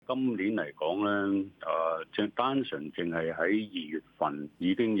今年嚟講咧，單純淨係喺2月份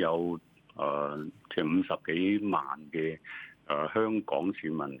已經有即係50幾萬嘅香港市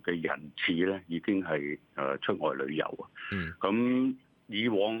民嘅人次咧，已經係出外旅遊啊。咁以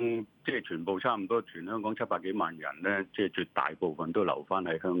往即係全部差唔多全香港700幾萬人咧，即係絕大部分都留翻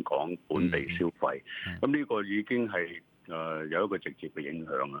喺香港本地消費。咁呢個已經係有一個直接嘅影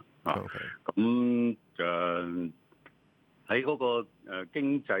響啦。咁喺嗰個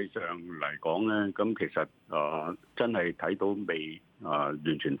經濟上嚟講咧，咁其實真係睇到未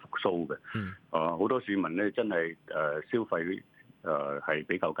完全復甦嘅。好多市民咧真係消費係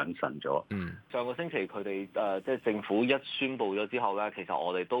比較謹慎咗。上個星期佢哋即係政府一宣布咗之後咧，其實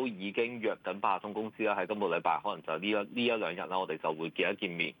我哋都已經約緊八達通公司啦，喺今個禮拜可能就呢一兩日啦，我哋就會見一見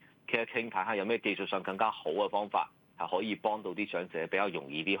面，傾一傾，睇下有咩技術上更加好嘅方法係可以幫到啲長者比較容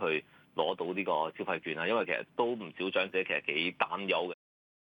易啲去攞到呢個消費券啊。因為其實都唔少長者其實幾擔憂嘅，